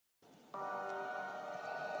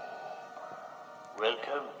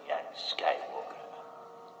Welcome, young Skywalker.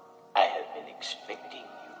 I have been expecting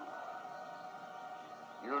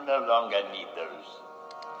you. You no longer need those.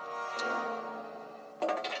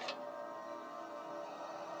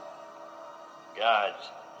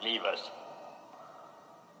 Guards, leave us.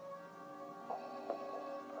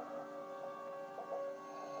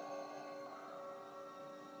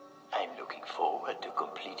 I'm looking forward to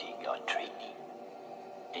completing your training.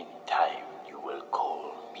 In time, you will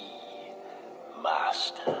call me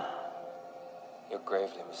Master. You're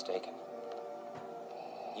gravely mistaken.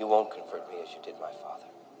 You won't convert me as you did my father.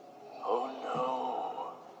 Oh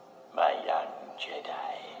no, my young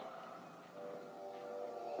Jedi.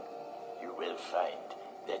 You will find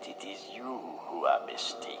that it is you who are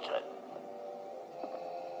mistaken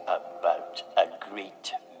about a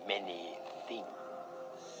great many things.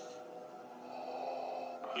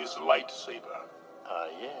 His lightsaber. Ah,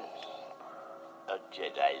 yes. A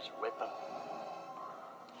Jedi's weapon.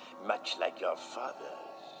 Much like your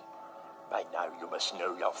father's. By now you must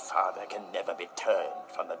know your father can never be turned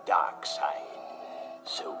from the dark side.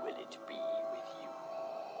 So will it be with you.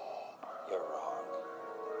 You're wrong.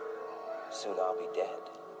 Soon I'll be dead,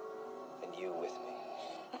 and you with me.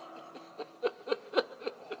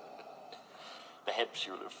 Perhaps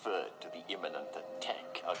you referred to the imminent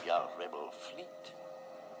attack of your rebel fleet.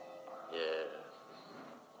 Yes,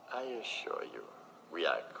 I assure you, we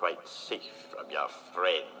are quite safe from your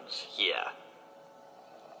friends here.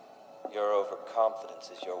 Your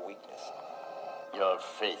overconfidence is your weakness. Your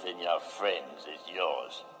faith in your friends is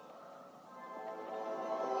yours.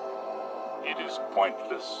 It is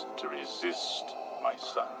pointless to resist, my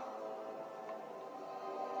son.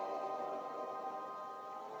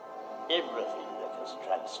 Everything that has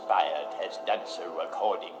transpired has done so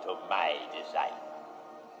according to my design.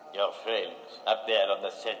 Your friends up there on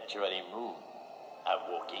the Sanctuary Moon are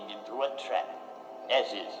walking into a trap, as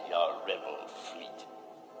is your rebel fleet.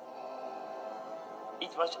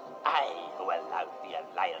 It was I who allowed the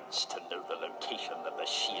Alliance to know the location of the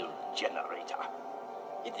shield generator.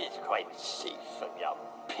 It is quite safe from your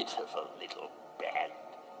pitiful little band.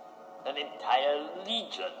 An entire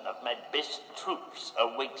legion of my best troops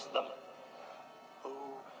awaits them.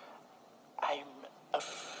 Oh, I'm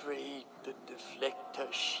afraid the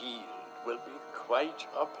deflector shield will be quite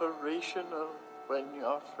operational when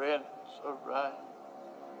your friends arrive.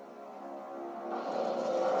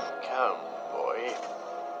 Come, boy.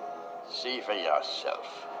 See for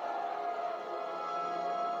yourself.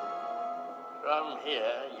 From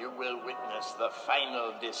here, you will witness the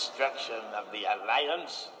final destruction of the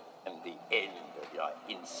Alliance and the end of your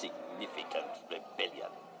insignificant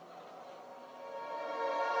rebellion.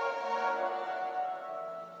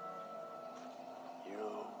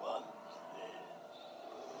 You want this,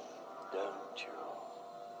 don't you?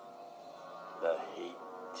 The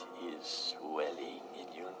hate is swelling in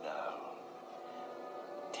you now.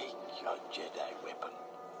 Take your Jedi weapon.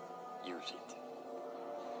 Use it.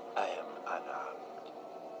 I am unarmed.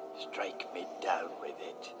 Strike me down with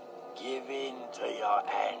it. Give in to your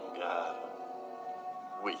anger.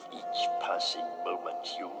 With each passing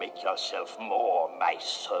moment, you make yourself more my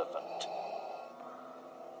servant.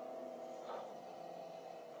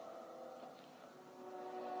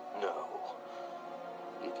 No.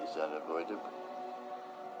 It is unavoidable.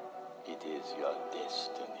 It is your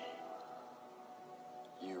destiny.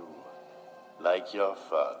 You, like your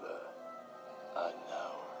father, are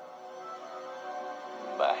now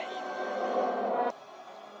mine.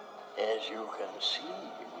 As you can see,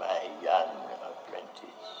 my young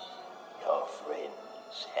apprentice, your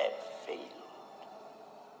friends have failed.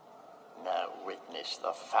 Now witness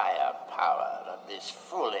the firepower of this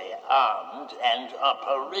fully armed and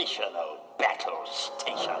operational battle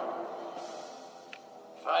station.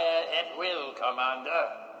 Fire at will, Commander.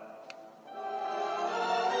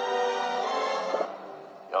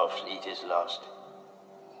 Your fleet is lost,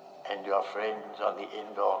 and your friends on the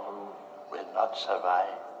Indoor Moon will not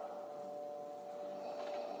survive.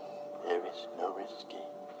 There is no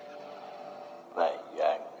escape, my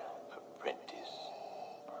young apprentice.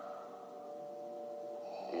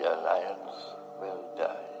 The Alliance will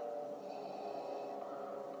die,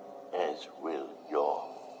 as will your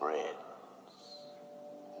friends.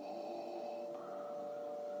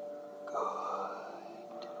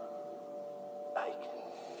 Good. I can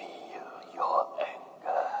feel your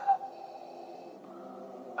anger.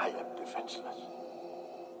 I am defenseless.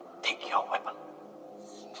 Take your weapon.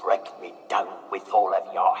 Strike me down with all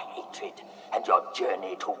of your hatred, and your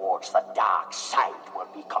journey towards the dark side will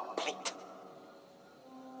be complete.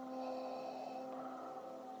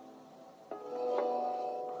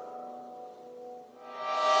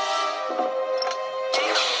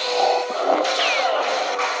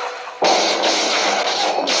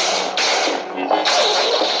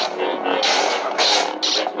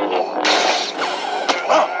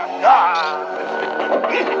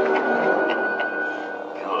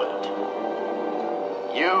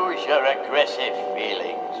 your aggressive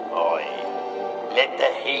feelings, boy. Let the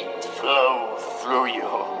hate flow through you.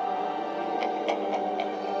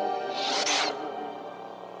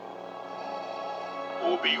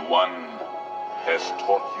 Obi-Wan has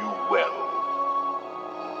taught you well.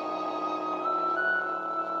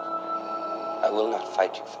 I will not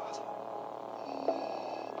fight you, Father.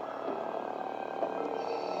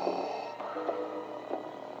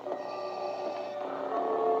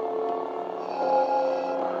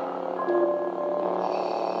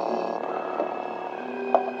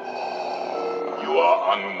 You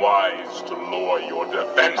are unwise to lower your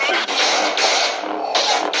defenses.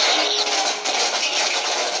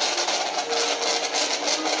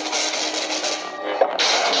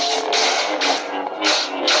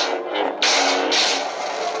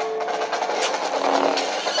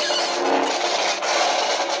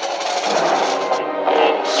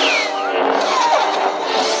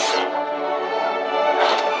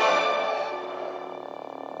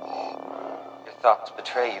 Thoughts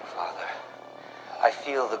betray you, Father. I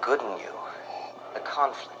feel the good in you, the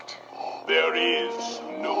conflict. There is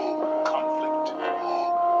no conflict.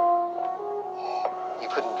 You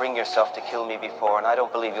couldn't bring yourself to kill me before, and I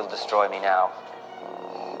don't believe you'll destroy me now.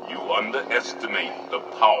 You underestimate the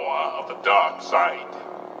power of the dark side.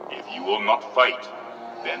 If you will not fight,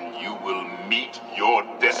 then you will meet your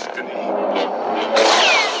destiny.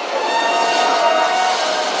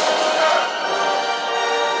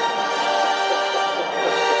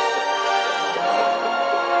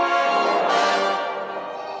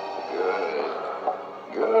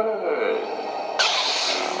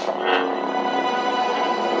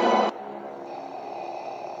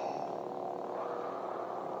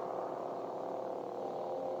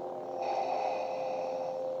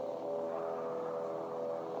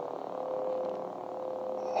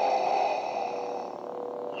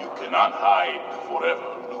 Cannot hide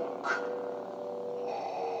forever, Luke.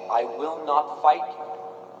 I will not fight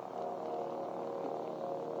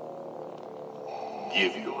you.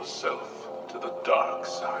 Give yourself to the dark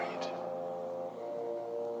side.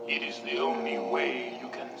 It is the only way you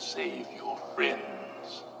can save your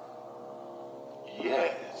friends.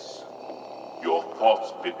 Yes, your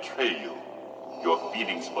thoughts betray you. Your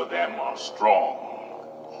feelings for them are strong,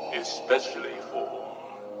 especially for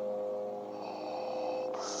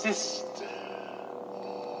sister.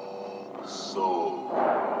 So,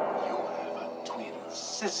 you have a twin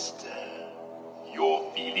sister.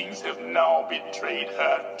 Your feelings have now betrayed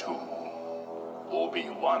her too.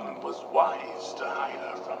 Obi-Wan was wise to hide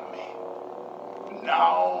her from me.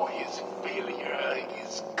 Now his failure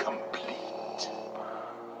is complete.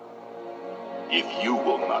 If you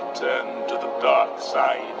will not turn to the dark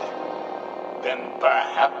side, then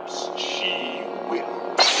perhaps she will.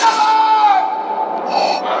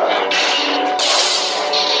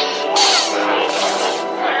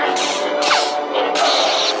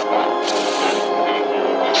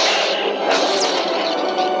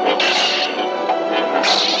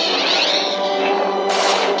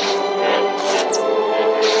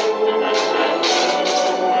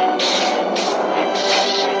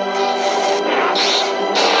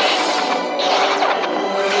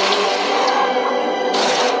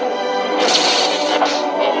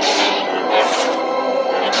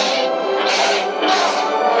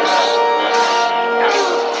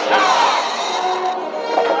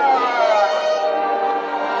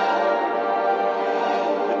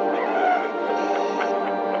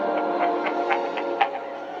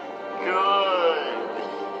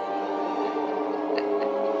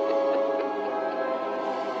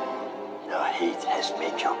 Hate has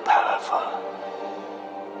made you powerful.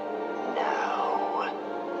 Now,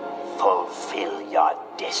 fulfill your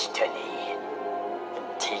destiny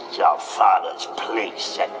and take your father's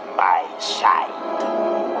place at my side.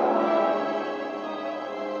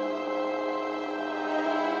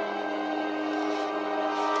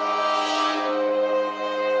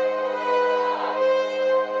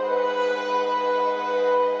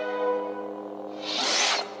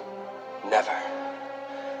 Never.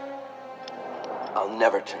 I'll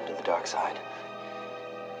never turn to the dark side.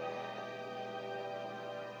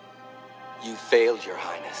 You failed, Your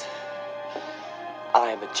Highness. I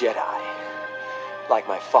am a Jedi, like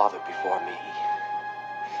my father before me.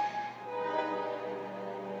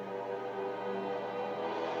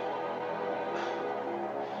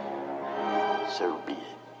 So be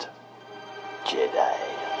it, Jedi.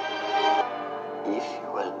 If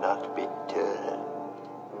you will not return,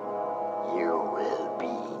 you will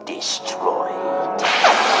be destroyed.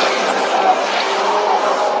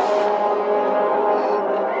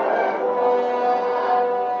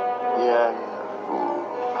 Young fool.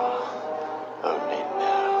 Only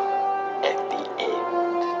now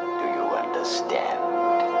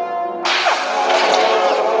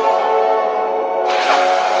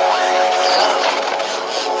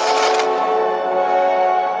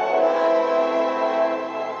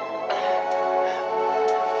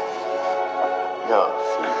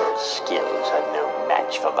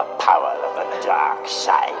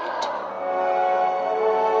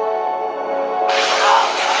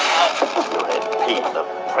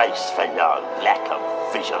price for your lack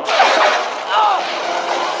of vision.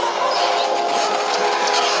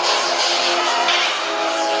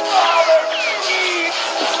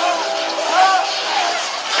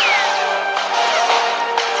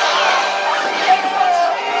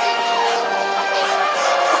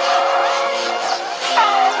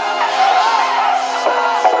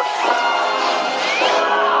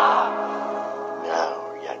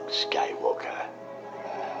 Now, young Skywalker,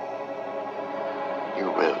 you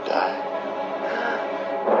will die.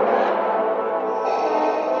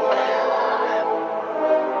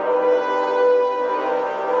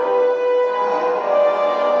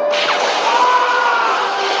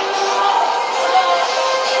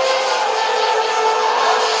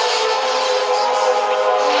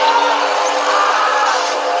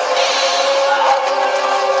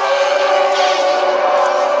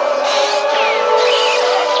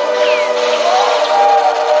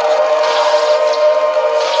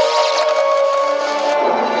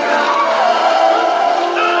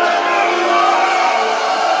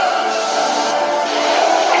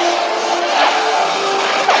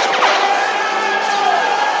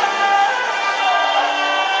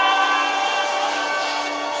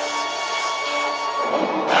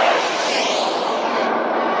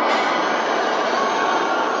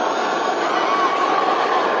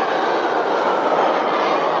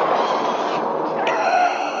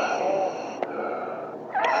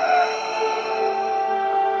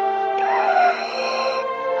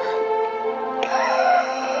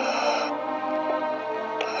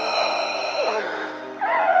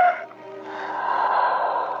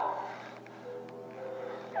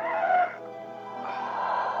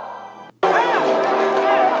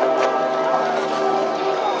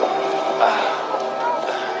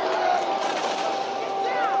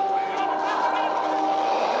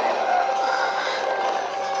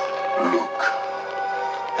 Luke,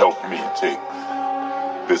 help me take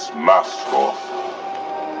this mask off.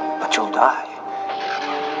 But you'll die.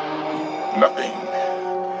 Nothing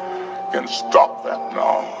can stop that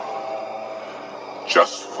now.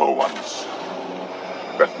 Just for once,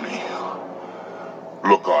 let me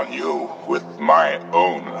look on you with my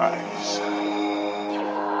own eyes.